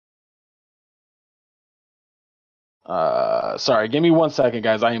 Sorry, give me 1 second,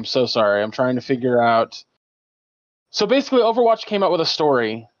 guys. I am so sorry. I'm trying to figure out. So basically, Overwatch came out with a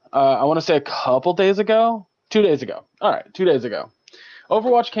story. I want to say a couple days ago, 2 days ago. All right, 2 days ago.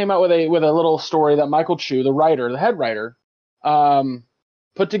 Overwatch came out with a little story that Michael Chu, the head writer,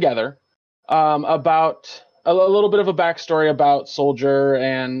 put together about a little bit of a backstory about Soldier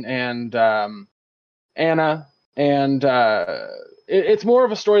and Anna, and it's more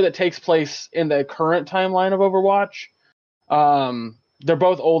of a story that takes place in the current timeline of Overwatch. They're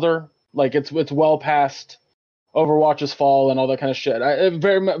both older, like it's well past Overwatch's fall and all that kind of shit. It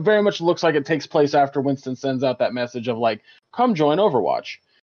very much looks like it takes place after Winston sends out that message of like, come join Overwatch.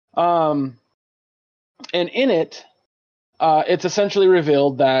 And in it, it's essentially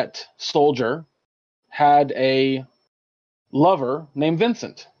revealed that Soldier had a lover named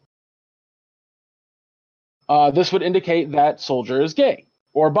Vincent. This would indicate that Soldier is gay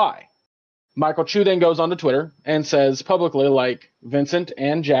or bi. Michael Chu then goes onto Twitter and says publicly, like, Vincent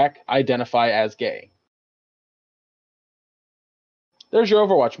and Jack identify as gay. There's your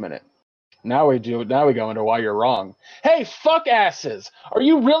Overwatch minute. Now we go into Why You're Wrong. Hey, fuck asses! Are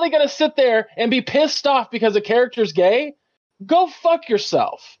you really gonna sit there and be pissed off because a character's gay? Go fuck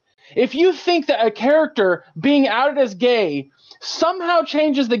yourself. If you think that a character being outed as gay somehow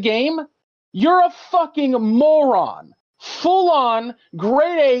changes the game, You're a fucking moron. Full-on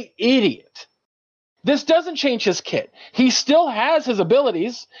grade A idiot. This doesn't change his kit. He still has his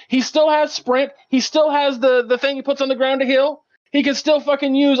abilities. He still has sprint. He still has the thing he puts on the ground to heal. He can still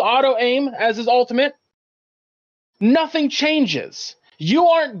fucking use auto aim as his ultimate. Nothing changes. You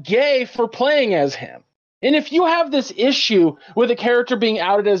aren't gay for playing as him. And if you have this issue with a character being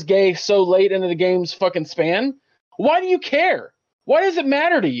outed as gay so late into the game's fucking span, why do you care? Why does it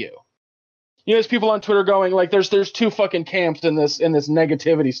matter to you? You know, there's people on Twitter going like, there's two fucking camps in this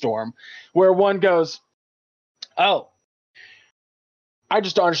negativity storm, where one goes, "Oh, I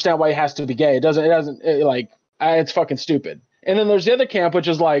just don't understand why he has to be gay. It's fucking stupid." And then there's the other camp, which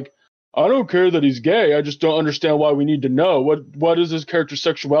is like, "I don't care that he's gay. I just don't understand why we need to know. What does his character's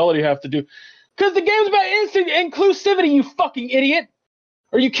sexuality have to do?" Because the game's about inclusivity, you fucking idiot.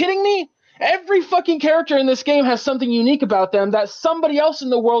 Are you kidding me? Every fucking character in this game has something unique about them that somebody else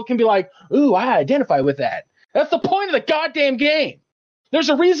in the world can be like, "Ooh, I identify with that." That's the point of the goddamn game. There's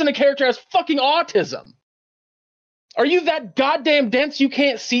a reason a character has fucking autism. Are you that goddamn dense you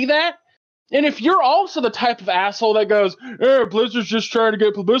can't see that? And if you're also the type of asshole that goes, Blizzard's just trying to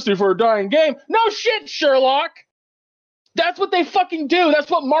get publicity for a dying game. No shit, Sherlock. That's what they fucking do.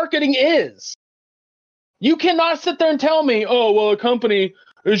 That's what marketing is. You cannot sit there and tell me, "Oh, well, a company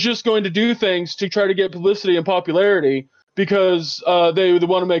is just going to do things to try to get publicity and popularity because they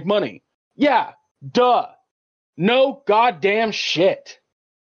want to make money." Yeah, duh. No goddamn shit.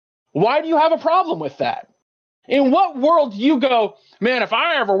 Why do you have a problem with that? In what world do you go, "Man, if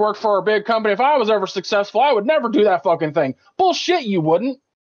I ever worked for a big company, if I was ever successful, I would never do that fucking thing"? Bullshit, you wouldn't.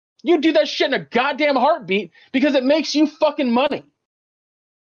 You'd do that shit in a goddamn heartbeat because it makes you fucking money.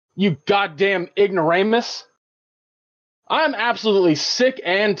 You goddamn ignoramus. I'm absolutely sick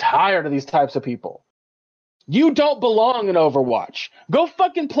and tired of these types of people. You don't belong in Overwatch. Go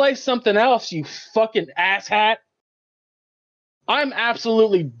fucking play something else, you fucking asshat. I'm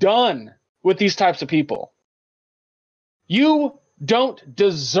absolutely done with these types of people. You don't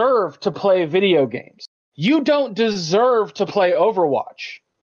deserve to play video games. You don't deserve to play Overwatch.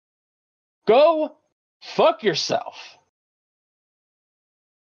 Go fuck yourself.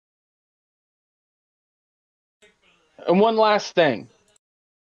 And one last thing.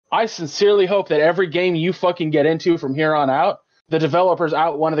 I sincerely hope that every game you fucking get into from here on out, the developers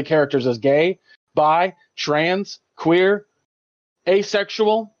out one of the characters as gay, bi, trans, queer,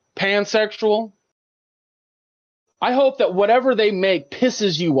 asexual, pansexual. I hope that whatever they make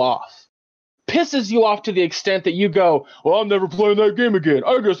pisses you off. Pisses you off to the extent that you go, "Well, I'm never playing that game again.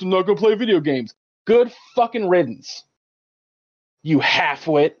 I guess I'm not going to play video games." Good fucking riddance. You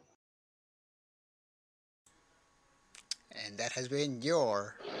halfwit. And that has been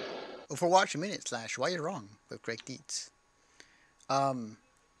your Overwatch Minute / Why You're Wrong with Greg Dietz.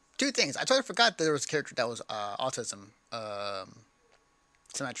 Two things. I totally forgot that there was a character that was autism.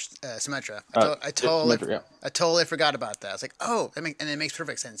 Symmetra. I totally forgot about that. I was like, oh, and it makes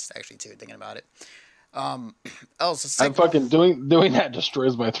perfect sense actually too, thinking about it. I'm fucking doing that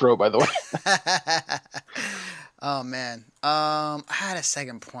destroys my throat, by the way. Oh man. I had a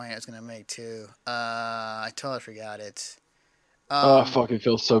second point I was gonna make too. I totally forgot it. It fucking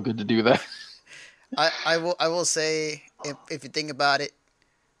feels so good to do that. I will say if you think about it,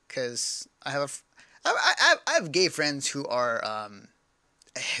 because I have gay friends who are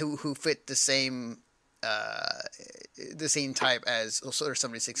who fit the same type as Soldier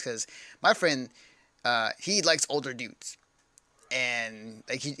 76, because my friend he likes older dudes, and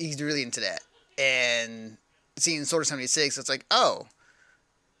like he's really into that, and seeing Soldier 76, it's like, oh,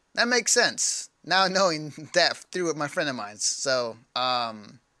 that makes sense now knowing that through with my friend of mine. So I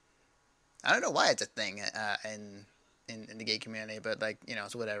don't know why it's a thing in the gay community, but like, you know,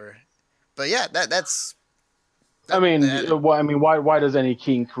 it's whatever. But yeah, that's. Why does any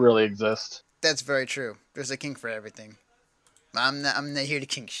kink really exist? That's very true. There's a kink for everything. I'm not here to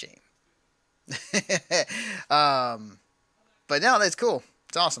kink shame. But no, that's cool.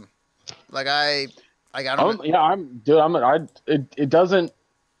 It's awesome. Like it doesn't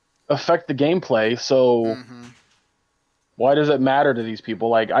affect the gameplay, so why does it matter to these people?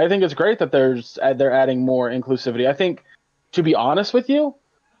 Like, I think it's great that they're adding more inclusivity. I think, to be honest with you,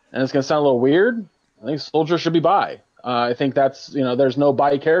 and it's gonna sound a little weird, I think Soldier should be bi. I think that's, there's no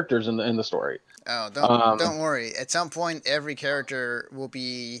bi characters in the story. Oh, don't worry. At some point, every character will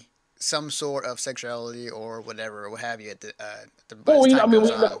be some sort of sexuality or whatever, what have you.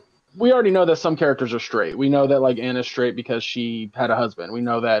 We already know that some characters are straight. We know that like Anna's straight because she had a husband. We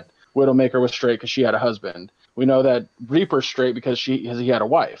know that Widowmaker was straight because she had a husband. We know that Reaper's straight because he had a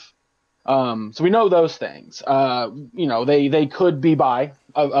wife. So we know those things. They could be bi,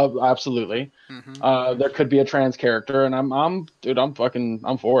 absolutely. There could be a trans character, and I'm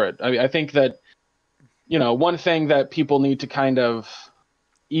for it. I think that, one thing that people need to kind of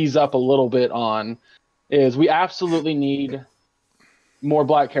ease up a little bit on is we absolutely need more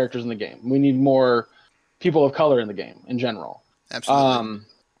black characters in the game. We need more people of color in the game in general. Absolutely.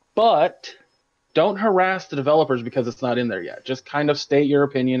 But don't harass the developers because it's not in there yet. Just kind of state your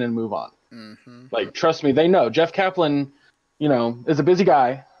opinion and move on. Like, trust me, they know. Jeff Kaplan, is a busy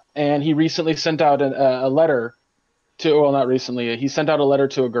guy, and he recently sent out a letter not recently. He sent out a letter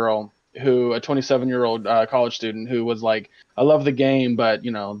to a girl a 27-year-old college student who was like, I love the game, but,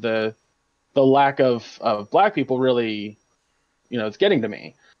 the lack of black people really, it's getting to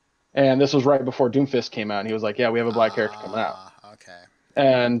me. And this was right before Doomfist came out, and he was like, yeah, we have a black character coming out. Okay.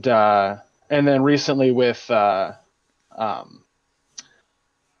 And then recently with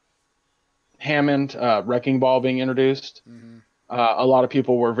Hammond, Wrecking Ball being introduced, a lot of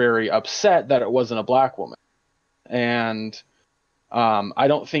people were very upset that it wasn't a black woman. And I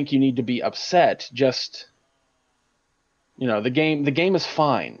don't think you need to be upset. Just, the game is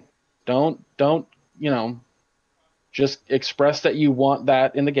fine. Don't just express that you want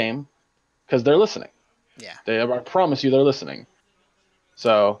that in the game, because they're listening. Yeah. I promise you they're listening.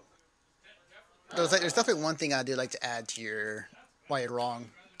 So there's definitely one thing I do like to add to your why you're wrong,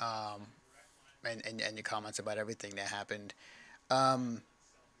 and your comments about everything that happened. And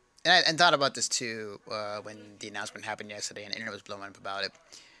I thought about this too when the announcement happened yesterday and the internet was blowing up about it.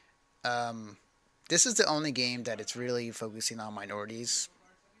 This is the only game that it's really focusing on minorities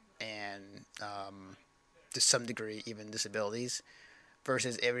and to some degree even disabilities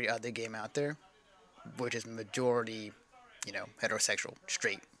versus every other game out there, which is majority, heterosexual,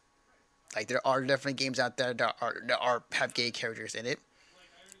 straight. Like, there are definitely games out there that have gay characters in it,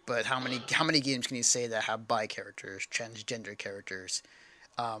 but how many games can you say that have bi characters, transgender characters?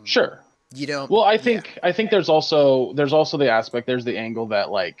 Sure. You don't. Well, I think there's also the aspect, there's the angle that,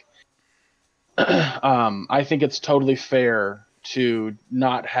 like, I think it's totally fair to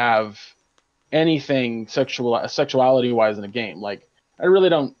not have anything sexuality wise in a game. Like, I really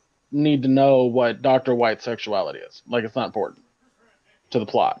don't need to know what Dr. White's sexuality is. Like, it's not important to the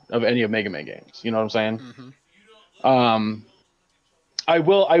plot of any of Mega Man games. You know what I'm saying? I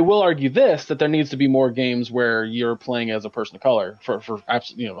will argue this, that there needs to be more games where you're playing as a person of color for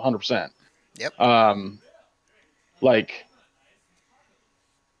absolutely 100%. Yep. Like,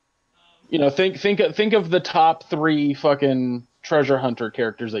 think of the top 3 fucking treasure hunter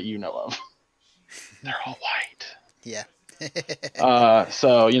characters that you know of. They're all white. Yeah.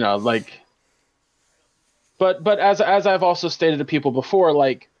 So, like, but as I've also stated to people before,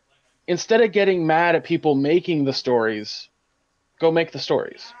 like, instead of getting mad at people making the stories, go make the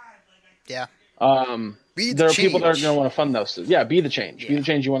stories. Yeah. There are people that are going to want to fund those. Yeah, be the change. Yeah. Be the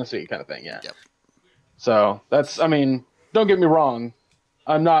change you want to see, kind of thing. Yeah. Yep. So don't get me wrong.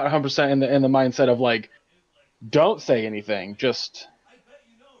 I'm not 100% in the mindset of, like, don't say anything. Just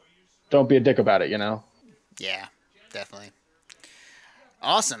don't be a dick about it, Yeah, definitely.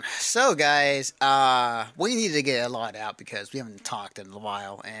 Awesome. So, guys, we need to get a lot out because we haven't talked in a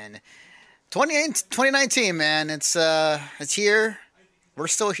while. And 2019, man, it's here. We're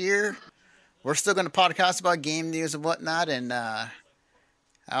still here. We're still going to podcast about game news and whatnot. And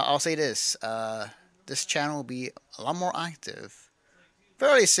I'll say this. This channel will be a lot more active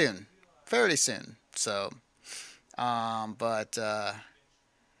fairly soon. So, but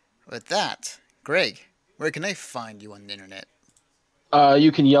with that, Greg, where can I find you on the internet?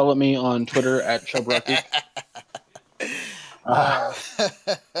 You can yell at me on Twitter at ChubRucky. I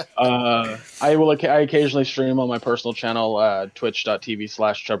occasionally stream on my personal channel,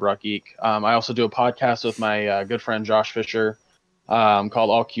 twitch.tv/ChubRuckGeek. I also do a podcast with my good friend Josh Fisher called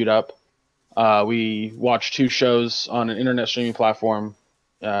All Queued Up. We watch 2 shows on an internet streaming platform,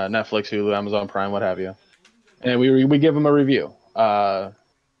 Netflix, Hulu, Amazon Prime, what have you. And we give them a review.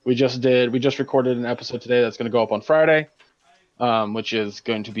 We just recorded an episode today that's going to go up on Friday, which is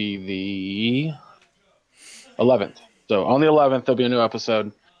going to be the 11th. So on the 11th, there'll be a new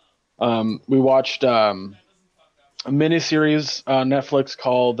episode. We watched a miniseries on Netflix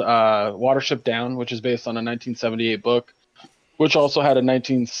called Watership Down, which is based on a 1978 book, which also had a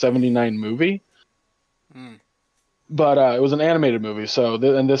 1979 movie. But it was an animated movie. So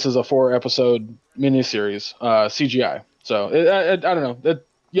and this is a 4-episode miniseries, CGI. So I don't know.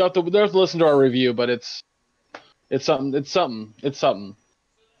 You have to listen to our review, but it's something.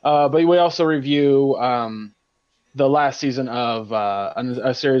 But we also review the last season of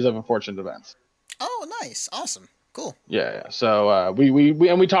a series of unfortunate events. Oh, nice. Awesome. Cool. Yeah. So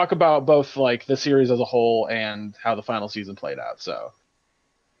we talk about both like the series as a whole and how the final season played out. So,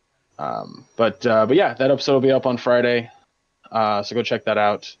 but yeah, that episode will be up on Friday. So go check that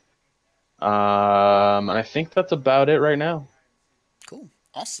out. And I think that's about it right now. Cool.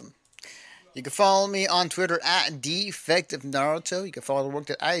 Awesome. You can follow me on Twitter at DefectiveNaruto. You can follow the work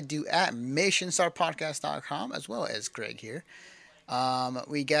that I do at MissionStarPodcast.com, as well as Greg here.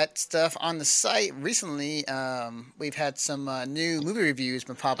 We got stuff on the site recently. We've had some new movie reviews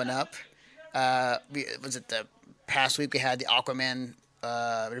been popping up. Was it the past week we had the Aquaman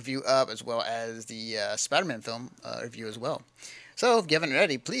review up, as well as the Spider-Man film review as well. So if you haven't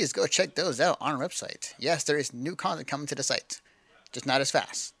already, please go check those out on our website. Yes, there is new content coming to the site. Just not as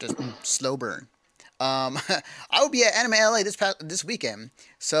fast. Just slow burn. I will be at Anime LA this weekend.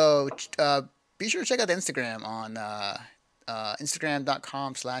 So be sure to check out the Instagram on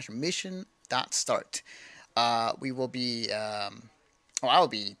Instagram.com/mission.start. We will be, I will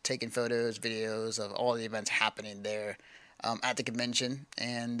be taking photos, videos of all the events happening there at the convention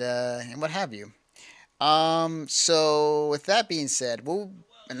and what have you. So with that being said,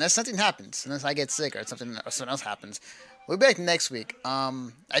 unless something happens, unless I get sick or something else happens, we'll be back next week.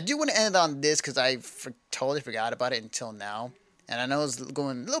 I do want to end on this because I totally forgot about it until now. And I know it's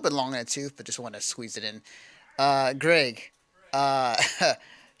going a little bit longer than the tooth, but just want to squeeze it in. Greg,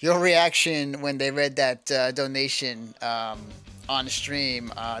 your reaction when they read that donation on the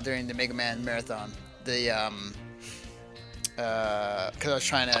stream during the Mega Man Marathon. Because I was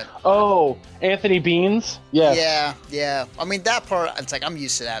trying to... Oh, Anthony Beans? Yes. Yeah. I mean, that part, it's like, I'm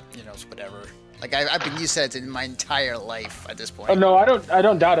used to that, it's whatever. Like, I've been used to that in my entire life at this point. Oh, no, I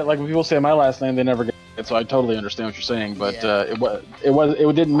don't doubt it. Like, when people say my last name, they never get it, so I totally understand what you're saying, but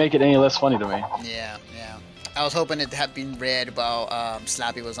it didn't make it any less funny to me. Yeah. I was hoping it had been read while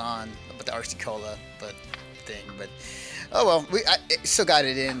Slappy was on with the RC Cola thing, but oh well, I still got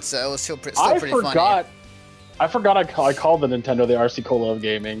it in, so it was still pretty funny. I forgot I called the Nintendo the RC Cola of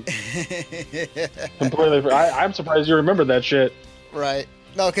gaming. Completely. I'm surprised you remembered that shit. Right.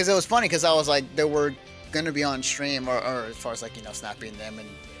 No, because it was funny because I was like, they were going to be on stream or as far as like, Snappy and them and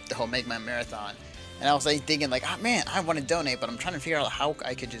the whole Mega Man Marathon. And I was like thinking like, oh man, I want to donate, but I'm trying to figure out how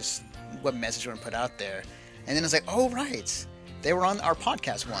I could what message I want to put out there. And then it's like, oh right, they were on our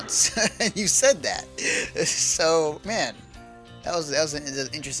podcast once, and you said that. So man, that was an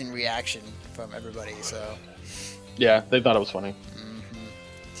interesting reaction from everybody. So yeah, they thought it was funny. Mm-hmm.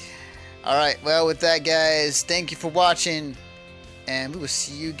 All right, well with that, guys, thank you for watching, and we will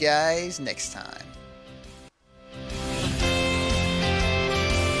see you guys next time.